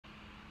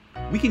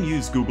we can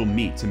use Google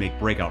Meet to make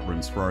breakout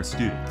rooms for our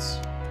students.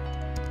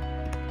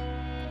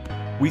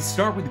 We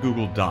start with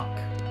Google Doc,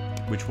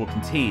 which will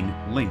contain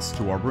links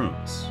to our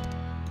rooms.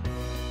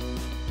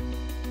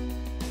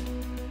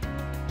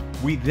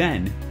 We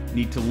then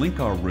need to link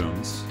our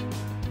rooms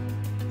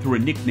through a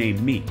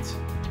nickname Meet.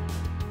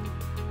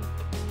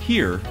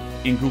 Here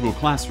in Google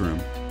Classroom,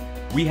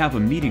 we have a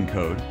meeting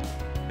code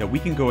that we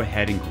can go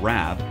ahead and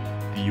grab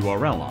the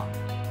URL on.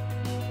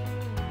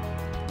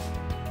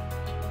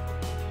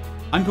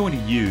 I'm going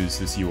to use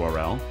this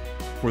URL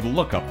for the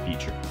lookup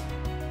feature.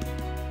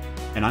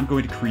 And I'm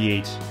going to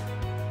create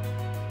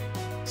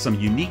some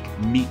unique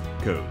Meet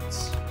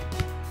codes.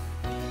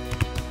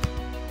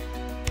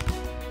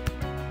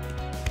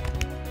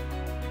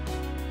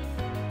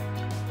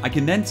 I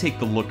can then take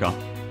the lookup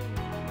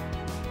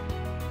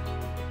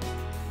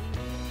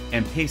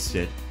and paste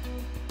it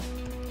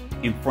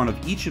in front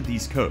of each of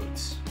these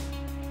codes,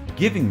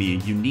 giving me a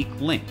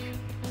unique link.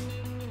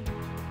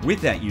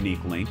 With that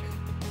unique link,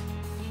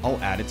 I'll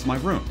add it to my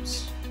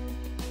rooms.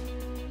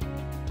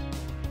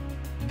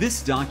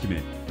 This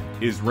document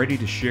is ready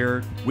to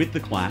share with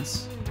the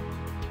class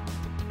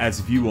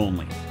as view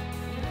only.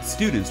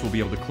 Students will be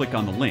able to click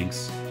on the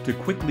links to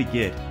quickly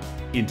get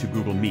into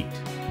Google Meet.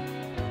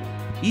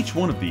 Each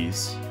one of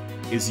these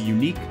is a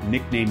unique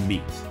nickname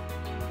Meet.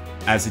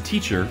 As a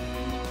teacher,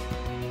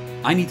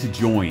 I need to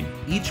join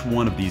each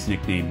one of these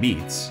nickname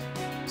Meets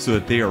so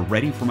that they are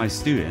ready for my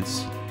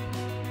students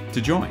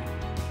to join.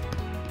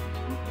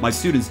 My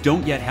students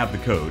don't yet have the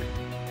code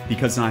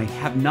because I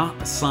have not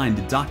assigned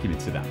the document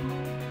to them.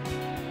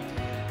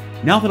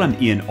 Now that I'm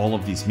in all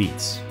of these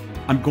Meets,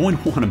 I'm going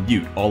to want to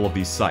mute all of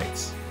these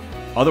sites.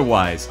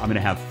 Otherwise, I'm going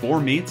to have 4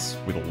 Meets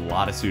with a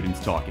lot of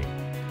students talking.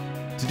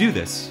 To do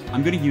this,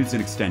 I'm going to use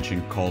an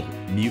extension called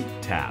Mute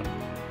Tab.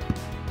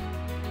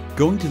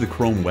 Going to the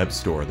Chrome Web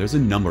Store, there's a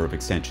number of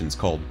extensions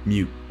called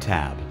Mute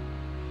Tab.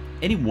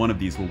 Any one of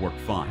these will work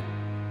fine.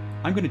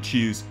 I'm going to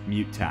choose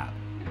Mute Tab.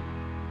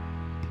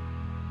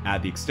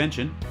 Add the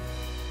extension.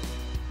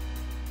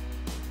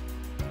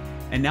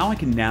 And now I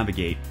can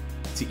navigate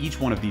to each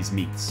one of these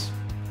Meets.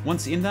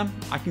 Once in them,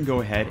 I can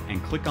go ahead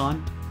and click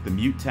on the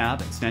Mute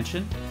Tab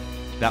extension.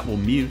 That will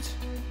mute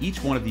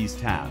each one of these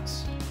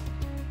tabs.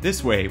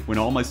 This way, when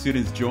all my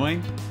students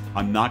join,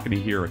 I'm not going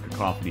to hear a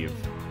cacophony of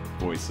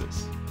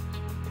voices.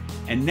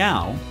 And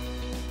now,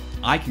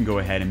 I can go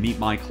ahead and meet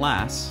my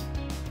class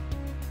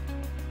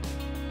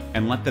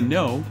and let them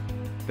know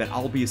that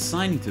I'll be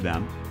assigning to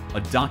them a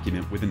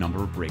document with a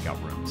number of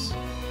breakout rooms.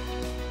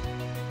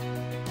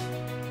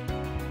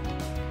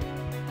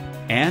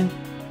 And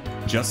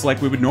just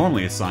like we would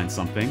normally assign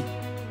something,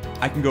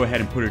 I can go ahead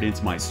and put it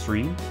into my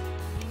stream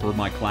for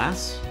my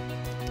class.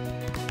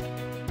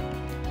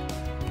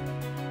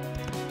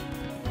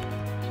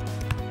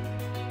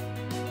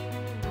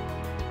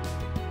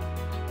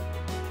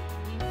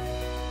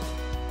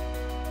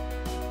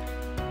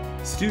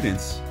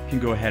 Students can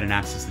go ahead and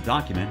access the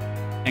document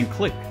and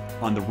click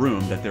on the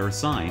room that they're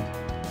assigned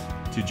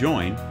to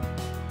join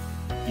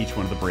each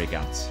one of the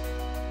breakouts.